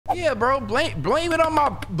Yeah, bro. Blame it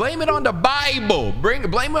on the Bible.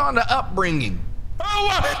 Blame it on the upbringing.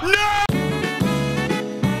 Oh no!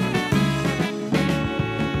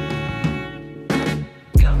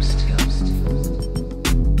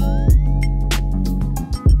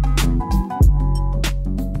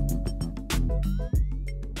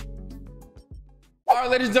 All right,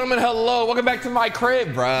 ladies and gentlemen, hello. Welcome back to my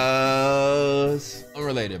crib, bros.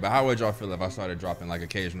 Unrelated, but how would y'all feel if I started dropping like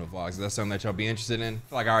occasional vlogs? Is that something that y'all be interested in? I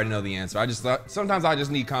feel like I already know the answer. I just thought sometimes I just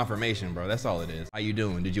need confirmation, bro. That's all it is. How you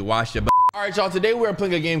doing? Did you wash your butt? All right, y'all. Today we're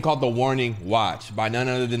playing a game called The Warning Watch by none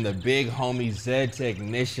other than the big homie Zed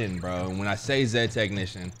Technician, bro. And when I say Zed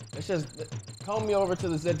Technician, it's just call me over to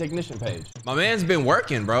the Zed Technician page. My man's been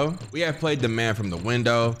working, bro. We have played The Man from the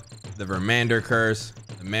Window, The Vermander Curse,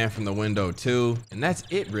 The Man from the Window 2, and that's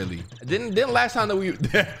it really. Didn't last time that we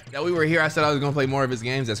were here I said I was gonna play more of his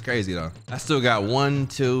games? That's crazy though. I still got 1,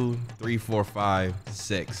 2, 3, 4, 5,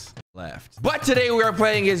 6 left. But today we are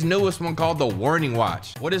playing his newest one called The Warning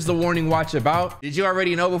Watch. What is The Warning Watch about? Did you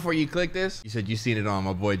already know before you click this? You said you seen it on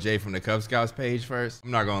my boy Jay from the Cub Scouts page first.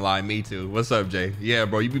 I'm not gonna lie, me too. What's up, Jay? Yeah,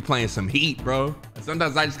 bro, you be playing some heat, bro.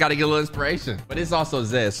 Sometimes I just gotta get a little inspiration. But it's also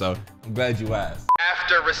Zed, so I'm glad you asked.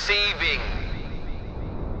 After receiving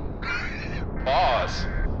pause,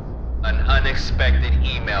 an unexpected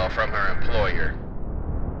email from her employer,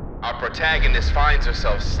 our protagonist finds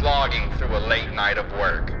herself slogging through a late night of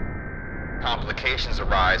work. Complications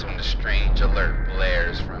arise when the strange alert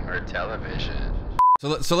blares from her television.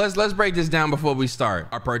 So let's break this down before we start.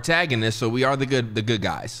 Our protagonist, so we are the good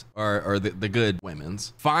guys, or the good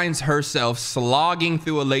women's, finds herself slogging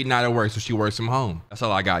through a late night of work, so she works from home. That's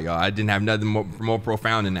all I got, y'all. I didn't have nothing more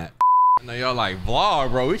profound than that. I know y'all like, vlog,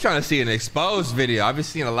 bro. We trying to see an exposed video. I've been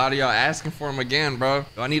seeing a lot of y'all asking for them again, bro.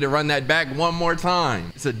 Do I need to run that back one more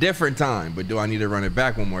time? It's a different time, but do I need to run it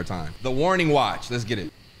back one more time? The Warning Watch. Let's get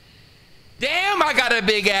it. Damn, I got a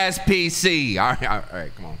big ass PC. All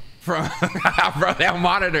right, come on. Bro, that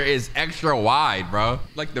monitor is extra wide, bro.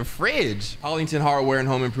 Like the fridge. Hollington Hardware and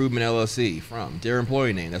Home Improvement LLC. From dear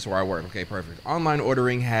employee name. That's where I work. Okay, perfect. Online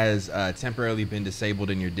ordering has temporarily been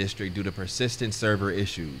disabled in your district due to persistent server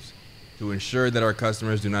issues. To ensure that our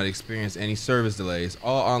customers do not experience any service delays,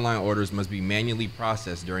 all online orders must be manually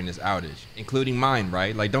processed during this outage, including mine,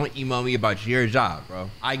 right? Like, don't email me about your job,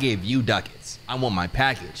 bro. I gave you ducats. I want my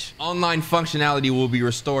package. Online functionality will be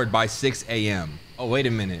restored by 6 a.m. Oh, wait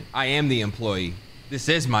a minute. I am the employee. This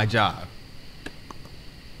is my job.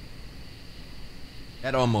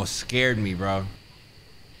 That almost scared me, bro.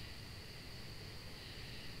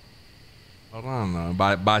 Hold on, though.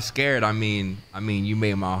 By scared, I mean you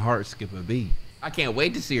made my heart skip a beat. I can't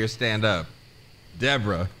wait to see her stand up.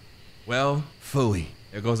 Deborah. Well, phooey.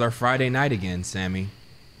 There goes our Friday night again, Sammy.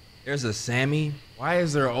 There's a Sammy? Why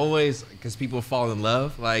is there always, because people fall in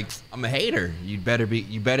love? Like, I'm a hater. You better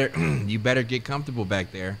get comfortable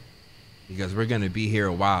back there, because we're gonna be here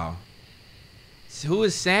a while. So who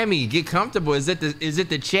is Sammy? Get comfortable. Is it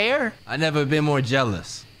the chair? I've never been more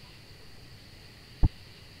jealous.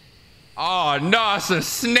 Oh no, it's a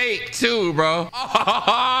snake too, bro.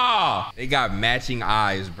 Oh, they got matching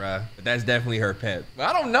eyes, bro. But that's definitely her pet. But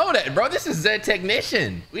I don't know that, bro. This is Zed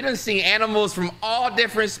Technician. We done seen animals from all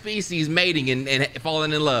different species mating and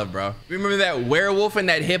falling in love, bro. Remember that werewolf and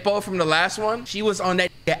that hippo from the last one? She was on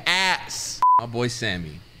that ass. My boy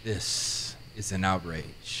Sammy. This is an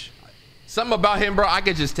outrage. Something about him, bro, I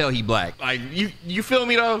could just tell he black. Like, you feel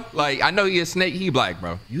me though? Like, I know he a snake, he black,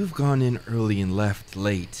 bro. You've gone in early and left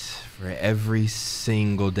late for every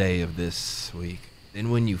single day of this week.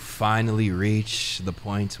 Then when you finally reach the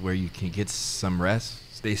point where you can get some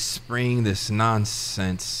rest, they spring this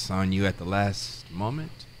nonsense on you at the last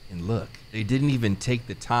moment. And look, they didn't even take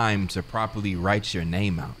the time to properly write your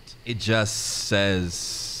name out. It just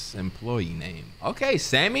says employee name. Okay,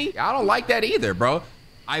 Sammy, I don't like that either, bro.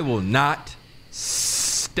 I will not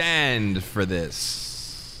stand for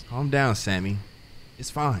this. Calm down, Sammy. It's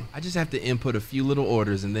fine. I just have to input a few little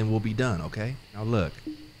orders and then we'll be done, okay? Now look.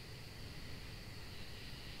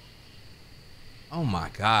 Oh my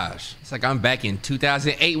gosh. It's like I'm back in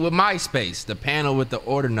 2008 with MySpace. The panel with the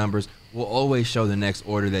order numbers will always show the next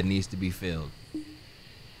order that needs to be filled. The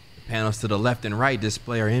panels to the left and right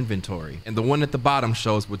display our inventory, and the one at the bottom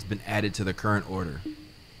shows what's been added to the current order.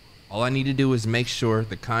 All I need to do is make sure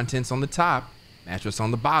the contents on the top match what's on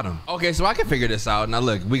the bottom. Okay, so I can figure this out. Now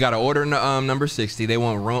look, we got to order number 60. They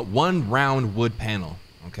want one round wood panel.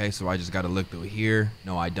 Okay, so I just got to look through here.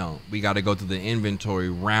 No, I don't. We got to go to the inventory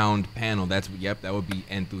round panel. Yep, that would be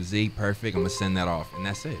N through Z. Perfect. I'm gonna send that off, and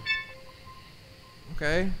that's it.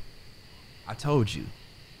 Okay, I told you.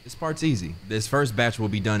 This part's easy. This first batch will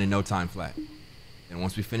be done in no time flat. And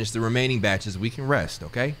once we finish the remaining batches, we can rest,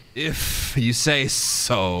 okay? If you say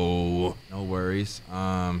so. No worries.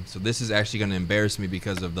 So this is actually gonna embarrass me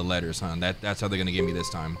because of the letters, huh? That's how they're gonna give me this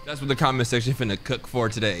time. That's what the comment section finna cook for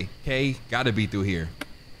today. Okay, gotta be through here.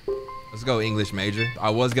 Let's go, English major. I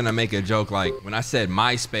was gonna make a joke like when I said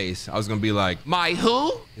MySpace, I was gonna be like, my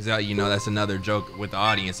who? Cause you know, that's another joke with the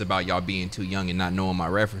audience about y'all being too young and not knowing my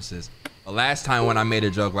references. But last time when I made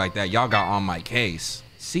a joke like that, y'all got on my case.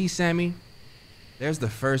 See, Sammy? There's the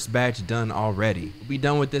first batch done already. We'll be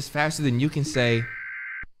done with this faster than you can say.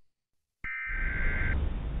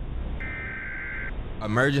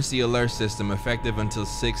 Emergency alert system effective until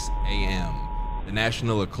 6 a.m. The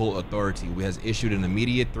National Occult Authority has issued an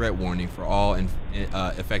immediate threat warning for all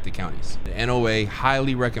affected counties. The NOA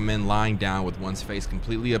highly recommend lying down with one's face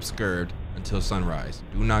completely obscured until sunrise.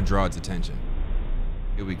 Do not draw its attention.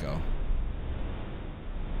 Here we go.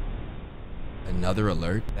 Another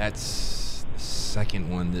alert? That's the second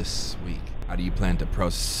one this week. How do you plan to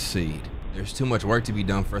proceed? There's too much work to be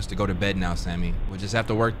done for us to go to bed now, Sammy. We'll just have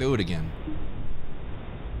to work through it again.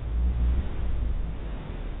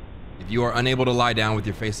 If you are unable to lie down with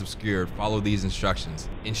your face obscured, follow these instructions.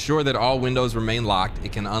 Ensure that all windows remain locked.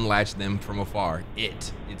 It can unlatch them from afar.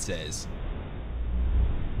 It says.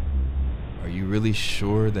 Are you really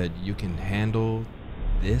sure that you can handle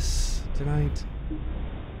this tonight?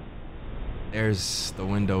 There's the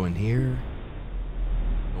window in here,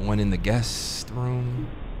 the one in the guest room,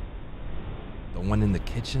 the one in the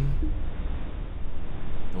kitchen,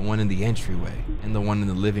 the one in the entryway, and the one in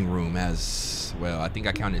the living room as well. I think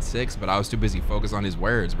I counted 6, but I was too busy focused on his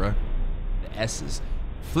words, bruh. The S's.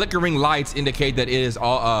 Flickering lights indicate that it is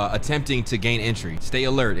all attempting to gain entry. Stay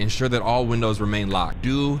alert. Ensure that all windows remain locked.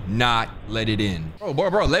 Do not let it in.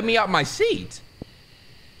 Bro, let me out my seat.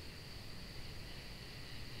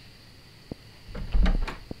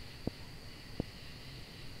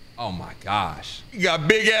 Oh my gosh. You got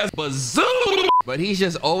big ass bazoo. But he's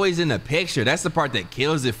just always in the picture. That's the part that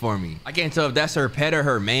kills it for me. I can't tell if that's her pet or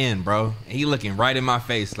her man, bro. And he looking right in my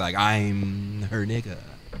face like I'm her nigga.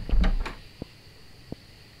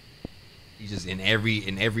 He's just in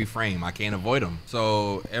every frame. I can't avoid him.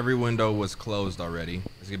 So every window was closed already.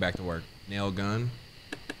 Let's get back to work. Nail gun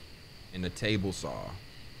and a table saw.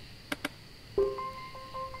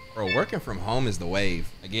 Bro, working from home is the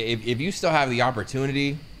wave. Like, if you still have the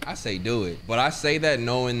opportunity, I say do it. But I say that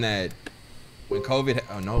knowing that when COVID,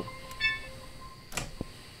 oh no.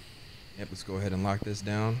 Yep, let's go ahead and lock this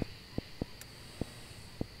down.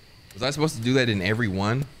 Was I supposed to do that in every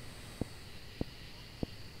one?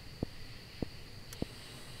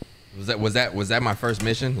 Was that my first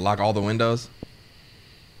mission? Lock all the windows?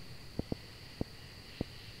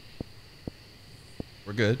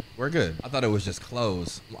 We're good. We're good. I thought it was just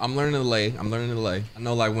close. I'm learning to lay. I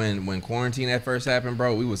know like when quarantine at first happened,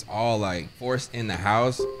 bro, we was all like forced in the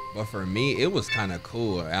house. But for me, it was kind of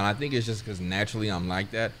cool. And I think it's just because naturally I'm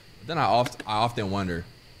like that. But then I often wonder,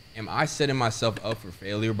 am I setting myself up for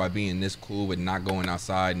failure by being this cool with not going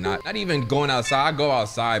outside? Not even going outside. I go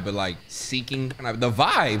outside, but like seeking the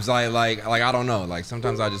vibes. Like I don't know. Like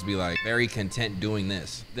sometimes I just be like very content doing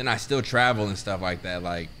this. Then I still travel and stuff like that.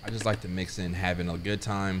 Like I just like to mix in having a good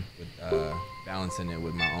time with balancing it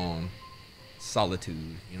with my own solitude.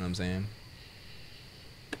 You know what I'm saying?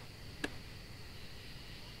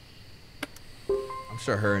 I'm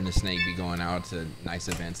sure her and the snake be going out to nice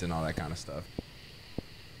events and all that kind of stuff.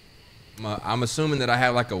 I'm assuming that I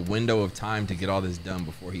have like a window of time to get all this done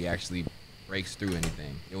before he actually breaks through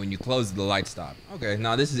anything. And when you close, the light stop. Okay,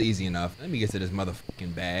 now this is easy enough. Let me get to this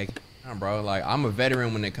motherfucking bag. Nah, bro, like I'm a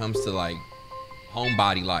veteran when it comes to like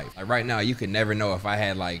homebody life. Like right now, you could never know if I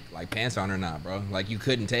had like pants on or not, bro. Like you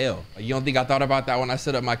couldn't tell. Like, you don't think I thought about that when I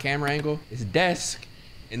set up my camera angle? It's desk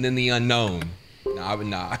and then the unknown.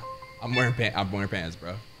 Nah. I'm wearing pants,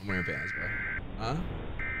 bro. I'm wearing pants, bro. Huh?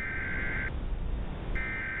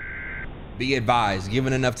 Be advised,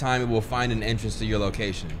 given enough time, it will find an entrance to your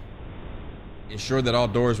location. Ensure that all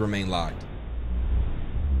doors remain locked.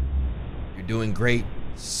 You're doing great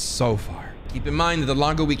so far. Keep in mind that the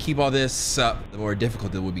longer we keep all this up, the more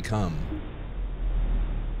difficult it will become.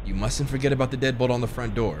 You mustn't forget about the deadbolt on the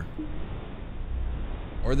front door.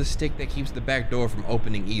 Or the stick that keeps the back door from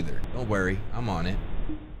opening either. Don't worry, I'm on it.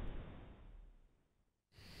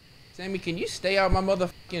 Sammy, can you stay out my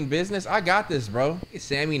motherfucking business? I got this, bro.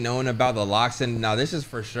 Sammy knowing about the locks and now this is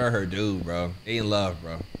for sure her dude, bro. They in love,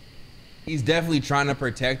 bro. He's definitely trying to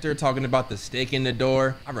protect her, talking about the stick in the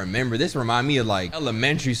door. I remember, this remind me of like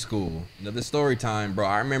elementary school. Another story time, bro.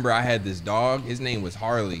 I remember I had this dog. His name was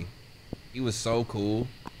Harley. He was so cool.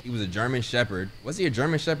 He was a German Shepherd. Was he a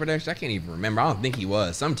German Shepherd actually? I can't even remember. I don't think he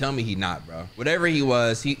was. Some tell me he not, bro. Whatever he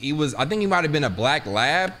was, he was, I think he might have been a black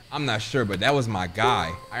lab. I'm not sure, but that was my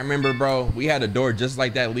guy. I remember, bro, we had a door just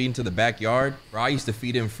like that leading to the backyard. Bro, I used to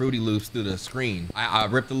feed him Fruity Loops through the screen. I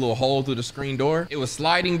ripped a little hole through the screen door. It was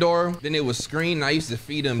sliding door, then it was screen, and I used to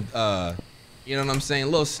feed him, you know what I'm saying,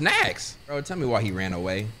 little snacks. Bro, tell me why he ran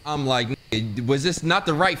away. I'm like, was this not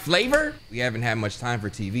the right flavor? We haven't had much time for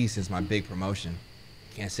TV since my big promotion.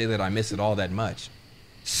 Can't say that I miss it all that much.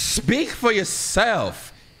 Speak for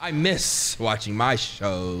yourself. I miss watching my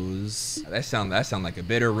shows. That sound like a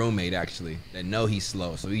bitter roommate actually. That know he's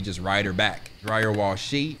slow, so he just ride her back. Dryer wall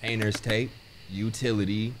sheet, painter's tape,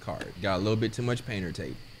 utility card. Got a little bit too much painter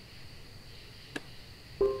tape.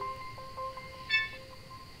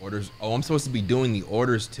 Orders. Oh, I'm supposed to be doing the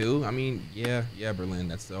orders too. I mean, yeah, Berlin.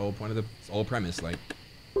 That's the whole point of the whole premise. Like.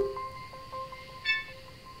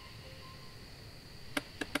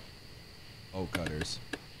 Bolt cutters.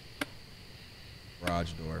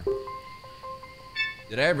 Garage door.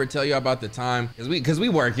 Did I ever tell you about the time? Cause we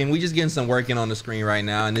working. We just getting some working on the screen right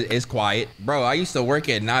now, and it's quiet. Bro, I used to work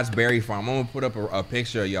at Knott's Berry Farm. I'm gonna put up a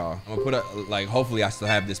picture of y'all. I'm gonna put up, like, hopefully I still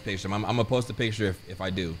have this picture. I'm gonna post a picture if I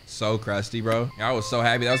do. So crusty, bro. Yeah, I was so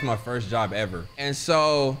happy. That was my first job ever. And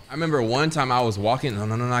so I remember one time I was walking.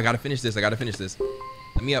 No. I gotta finish this.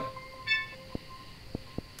 Let me up.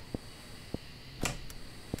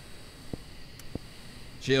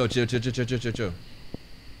 Chill. Let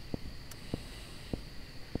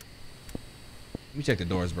me check the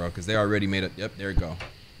doors, bro, because they already made it. Yep, there we go.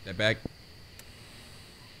 That back.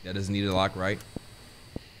 That doesn't need a lock, right?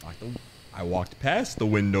 Lock the. I walked past the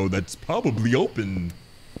window that's probably open.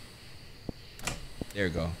 There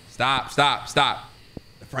we go. Stop.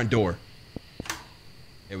 The front door.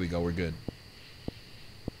 There we go. We're good.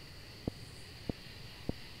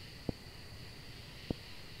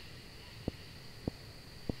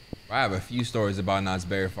 I have a few stories about Knott's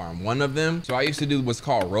Berry Farm. One of them, so I used to do what's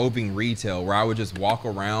called roving retail, where I would just walk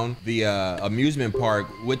around the amusement park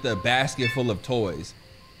with a basket full of toys.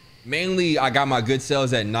 Mainly, I got my good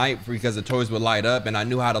sales at night because the toys would light up, and I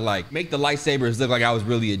knew how to like make the lightsabers look like I was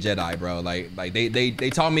really a Jedi, bro. Like they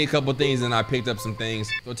taught me a couple things, and I picked up some things.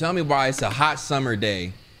 So tell me why it's a hot summer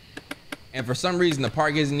day, and for some reason the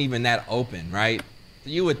park isn't even that open, right? So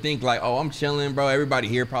you would think like, oh, I'm chilling, bro. Everybody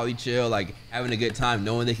here probably chill, like having a good time,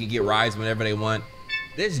 knowing they can get rides whenever they want.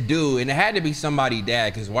 This dude, and it had to be somebody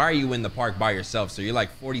dad, because why are you in the park by yourself? So you're like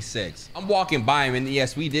 46. I'm walking by him, and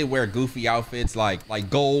yes, we did wear goofy outfits like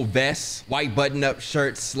gold vests, white button-up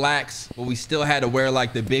shirts, slacks, but we still had to wear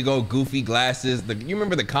like the big old goofy glasses. You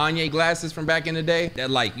remember the Kanye glasses from back in the day that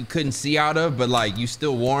like you couldn't see out of, but like you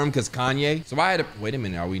still wore them because Kanye? So I had to, wait a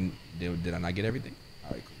minute, did I not get everything?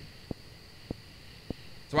 All right, cool.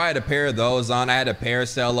 So I had a pair of those on. I had a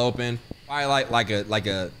parasail open. I like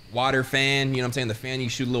a water fan, you know what I'm saying? The fan you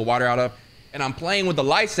shoot a little water out of. And I'm playing with the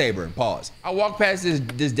lightsaber. Pause. I walk past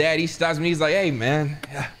this dad. He stops me. He's like, hey, man,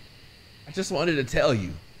 I just wanted to tell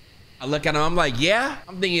you. I look at him. I'm like, yeah?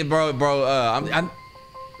 I'm thinking, bro,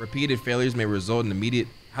 repeated failures may result in immediate.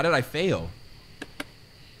 How did I fail?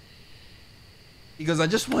 He goes, I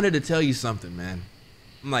just wanted to tell you something, man.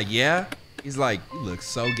 I'm like, yeah? He's like, you look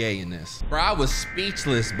so gay in this. Bro, I was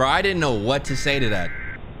speechless, bro. I didn't know what to say to that.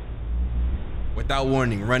 Without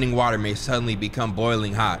warning, running water may suddenly become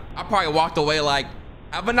boiling hot. I probably walked away like,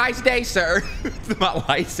 have a nice day, sir. With my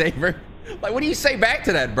lightsaber. Like, what do you say back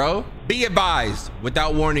to that, bro? Be advised,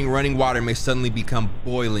 without warning, running water may suddenly become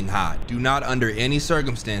boiling hot. Do not, under any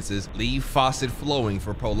circumstances, leave faucet flowing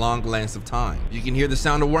for prolonged lengths of time. If you can hear the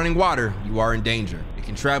sound of running water, you are in danger. It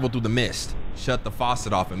can travel through the mist. Shut the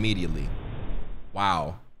faucet off immediately.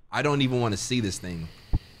 Wow. I don't even want to see this thing.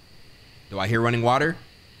 Do I hear running water?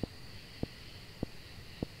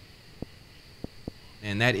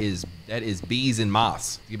 And that is bees and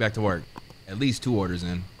moths. Get back to work. At least 2 orders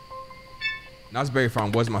in. Knott's Berry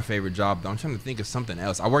Farm was my favorite job, though. I'm trying to think of something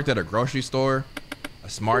else. I worked at a grocery store, a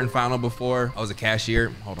Smart and Final before. I was a cashier.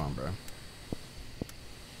 Hold on, bro.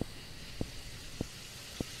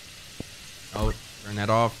 Oh, turn that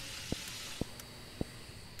off.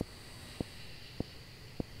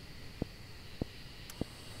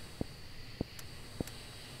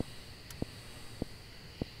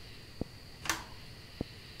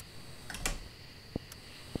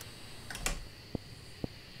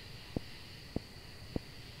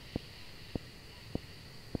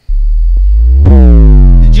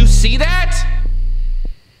 See that?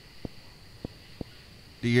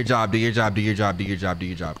 Do your job, do your job, do your job, do your job, do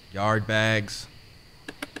your job. Yard bags.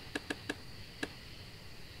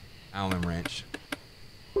 Allen wrench.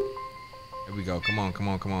 Here we go. Come on, come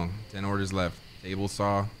on, come on. 10 orders left. Table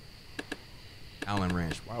saw. Allen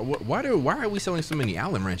wrench. Why are we selling so many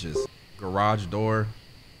Allen wrenches? Garage door.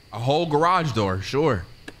 A whole garage door, sure.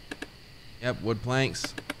 Yep, wood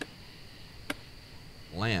planks.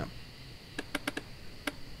 Lamp.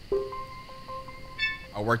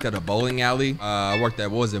 I worked at a bowling alley. I worked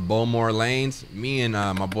at, what was it, Bowmore Lanes. Me and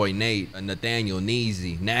my boy Nate, Nathaniel,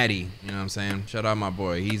 Neezy, Natty, you know what I'm saying? Shout out my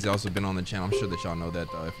boy. He's also been on the channel. I'm sure that y'all know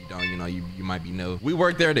that though. If you don't, you know, you might be new. We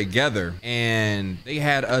worked there together and they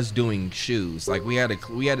had us doing shoes. Like we had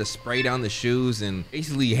to spray down the shoes and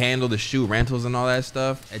basically handle the shoe rentals and all that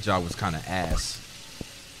stuff. That job was kind of ass.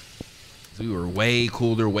 We were way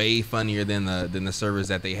cooler, way funnier than the servers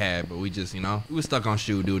that they had, but we just, you know, we was stuck on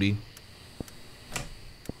shoe duty.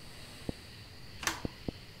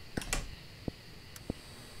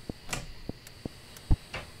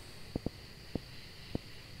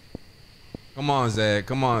 Come on, Zed.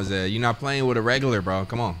 Come on, Zed. You're not playing with a regular, bro.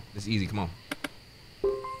 Come on. It's easy. Come on.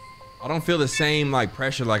 I don't feel the same like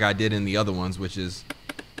pressure like I did in the other ones, which is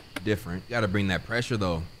different. You gotta bring that pressure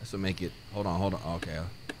though. That's what make it. Hold on. Hold on. Okay.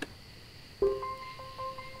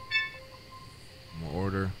 More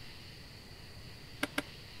order.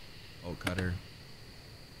 Bolt cutter.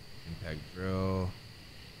 Impact drill.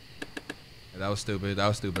 Yeah, that was stupid. That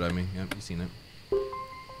was stupid. I mean, yep, you seen it.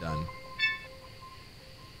 Done.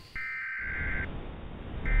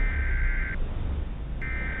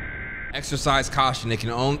 Exercise caution. It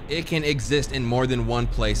can exist in more than one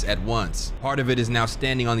place at once. Part of it is now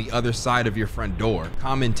standing on the other side of your front door.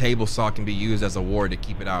 Common table saw can be used as a ward to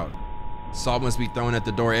keep it out. Salt must be thrown at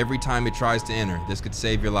the door every time it tries to enter. This could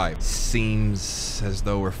save your life. Seems as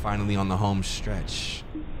though we're finally on the home stretch.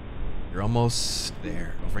 You're almost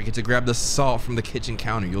there. Don't forget to grab the salt from the kitchen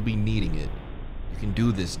counter. You'll be needing it. You can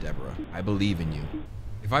do this, Deborah. I believe in you.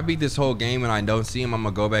 If I beat this whole game and I don't see him, I'm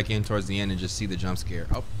gonna go back in towards the end and just see the jump scare.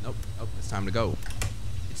 Oh, nope, nope, it's time to go.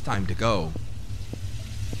 It's time to go.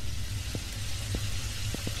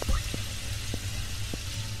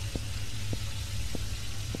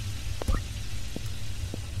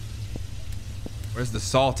 Where's the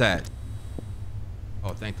salt at?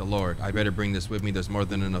 Oh, thank the Lord. I better bring this with me. There's more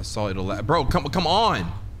than enough salt. Bro, come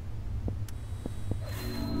on.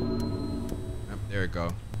 Yep, there it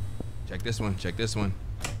go. Check this one, check this one.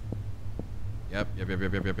 Yep.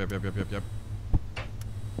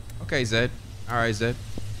 Okay, Zed. All right, Zed.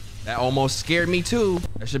 That almost scared me too.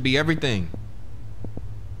 That should be everything.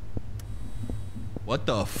 What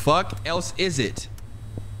the fuck else is it?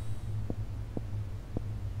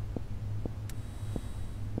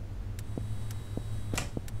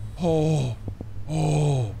 Oh.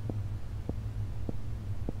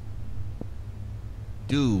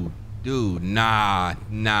 Dude, nah.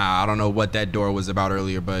 I don't know what that door was about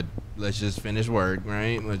earlier, but let's just finish work,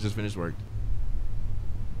 right? Let's just finish work.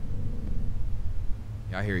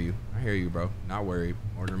 Yeah, I hear you, bro. Not worried.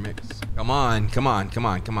 Order mix. Come on.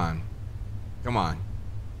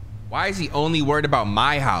 Why is he only worried about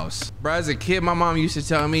my house? Bro, as a kid, my mom used to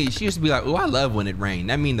tell me, she used to be like, oh, I love when it rained.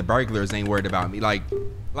 That mean the burglars ain't worried about me. Like,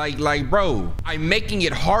 bro, I'm making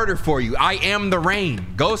it harder for you. I am the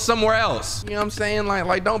rain. Go somewhere else. You know what I'm saying?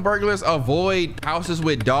 Like, don't burglars avoid houses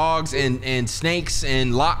with dogs and snakes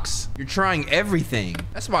and locks? You're trying everything.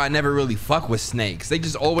 That's why I never really fuck with snakes. They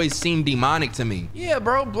just always seem demonic to me. Yeah,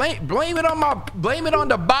 bro, blame it on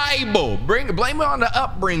the Bible. Blame it on the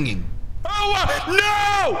upbringing. Oh,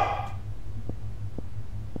 no!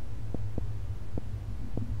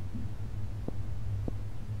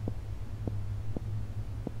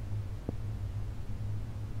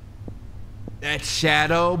 That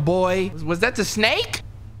shadow, boy. Was that the snake?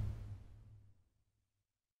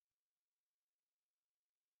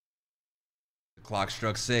 The clock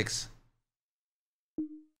struck 6.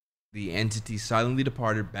 The entity silently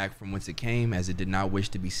departed back from whence it came, as it did not wish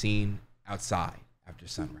to be seen outside after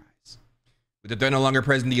sunrise. With the threat no longer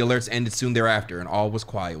present, the alerts ended soon thereafter, and all was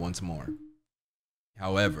quiet once more.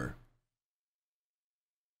 However,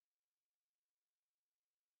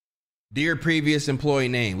 dear previous employee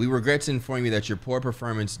name, we regret to inform you that your poor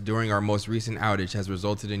performance during our most recent outage has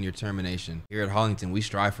resulted in your termination. Here at Hollington, we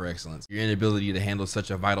strive for excellence. Your inability to handle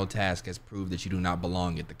such a vital task has proved that you do not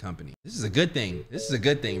belong at the company. This is a good thing. This is a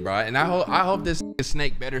good thing, bro. And I hope this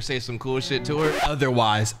snake better say some cool shit to her.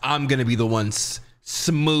 Otherwise, I'm gonna be the one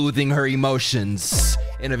smoothing her emotions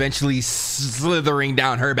and eventually slithering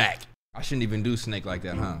down her back. I shouldn't even do Snake like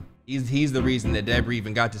that, huh? He's the reason that Deborah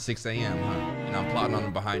even got to 6 a.m., huh? And I'm plotting on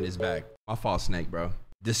him behind his back. My fault, Snake, bro.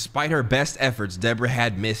 Despite her best efforts, Deborah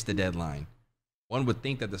had missed the deadline. One would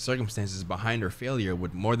think that the circumstances behind her failure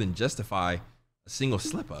would more than justify a single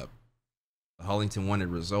slip-up. But Hollington wanted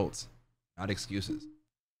results, not excuses.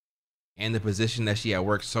 and the position that she had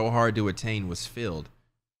worked so hard to attain was filled,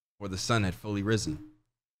 for the sun had fully risen.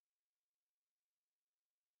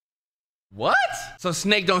 What? So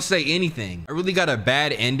Snake don't say anything. I really got a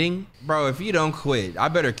bad ending? Bro, if you don't quit, I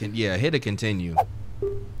better, hit a continue.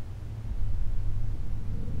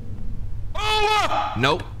 Oh!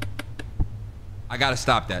 Nope. I gotta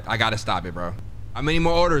stop that. I gotta stop it, bro. How many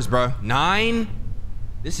more orders, bro? 9?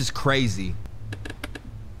 This is crazy.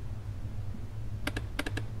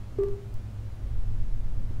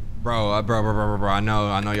 Bro, I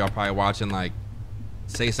know y'all probably watching, like,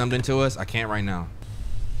 say something to us. I can't right now.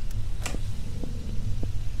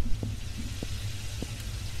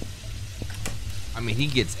 I mean, he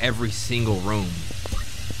gets every single room.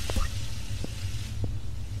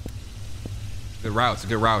 Good routes,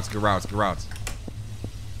 good routes, good routes, good routes.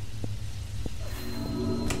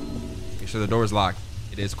 Make sure the door's locked.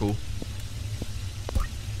 It is cool.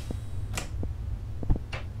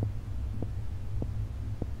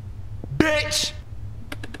 Bitch!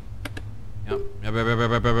 Yep.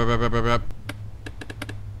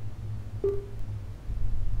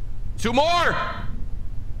 2 more!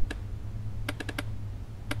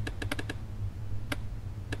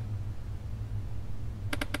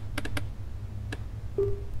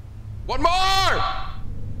 One more!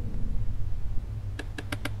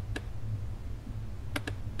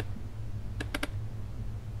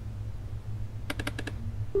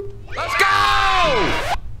 Let's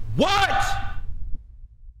go! What?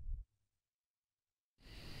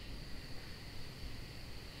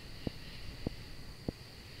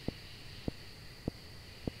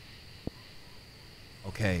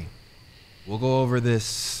 Okay, we'll go over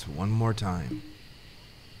this one more time.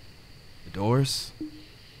 The doors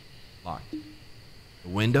locked. The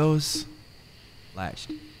windows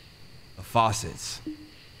latched. The faucets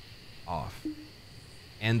off.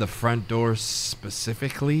 And the front door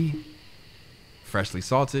specifically freshly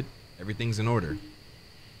salted. Everything's in order.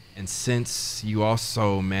 And since you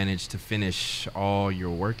also managed to finish all your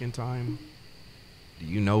work in time, do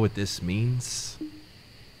you know what this means?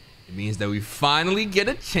 It means that we finally get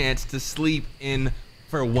a chance to sleep in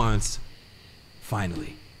for once.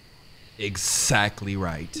 Finally. Exactly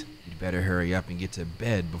right. You'd better hurry up and get to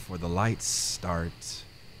bed before the lights start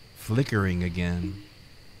flickering again.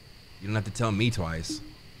 You don't have to tell me twice.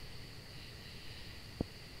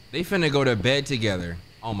 They finna go to bed together.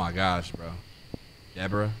 Oh my gosh, bro.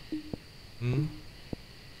 Deborah?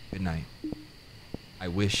 Good night. I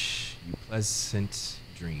wish you pleasant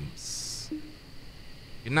dreams.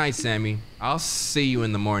 Good night, Sammy. I'll see you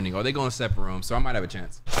in the morning. Oh, they go in separate rooms, so I might have a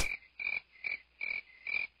chance.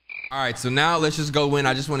 All right, so now let's just go in.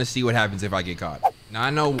 I just want to see what happens if I get caught. Now,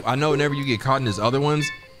 I know whenever you get caught in these other ones,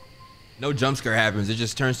 no jump scare happens. It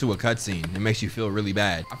just turns to a cutscene. It makes you feel really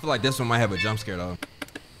bad. I feel like this one might have a jump scare, though.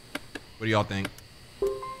 What do y'all think?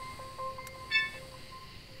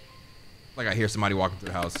 Like I hear somebody walking through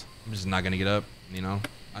the house. I'm just not gonna get up, you know?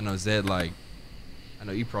 I know Zed, like, I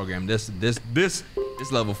know you programmed this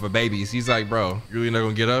level for babies. He's like, bro, you really not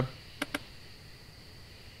gonna get up?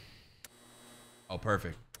 Oh,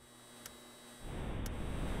 perfect.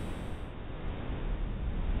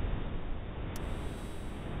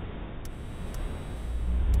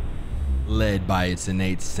 Led by its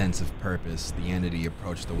innate sense of purpose, the entity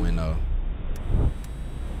approached the window. Look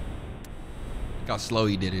how slow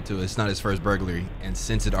he did it too. It's not his first burglary, and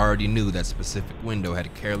since it already knew that specific window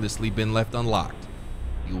had carelessly been left unlocked,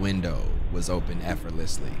 the window was opened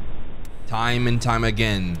effortlessly. Time and time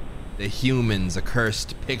again, the humans'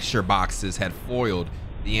 accursed picture boxes had foiled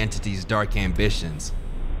the entity's dark ambitions.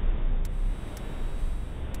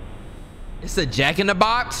 It's a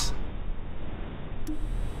Jack-in-the-Box?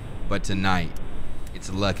 But tonight, its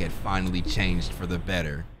luck had finally changed for the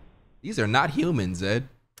better. These are not humans, Ed.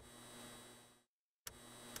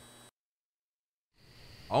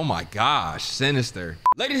 Oh my gosh, sinister.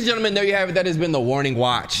 Ladies and gentlemen, there you have it. That has been the Warning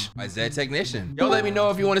Watch by Zed Technician. Yo, let me know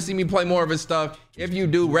if you want to see me play more of his stuff. If you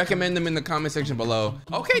do, recommend them in the comment section below.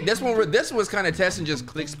 Okay, this was kind of testing just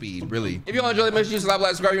click speed, really. If y'all enjoyed it, make sure you slap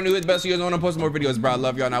like, subscribe, you're new, it's best you guys want to post more videos, bro. I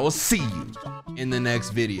love y'all, and I will see you in the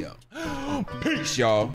next video. Peace, y'all.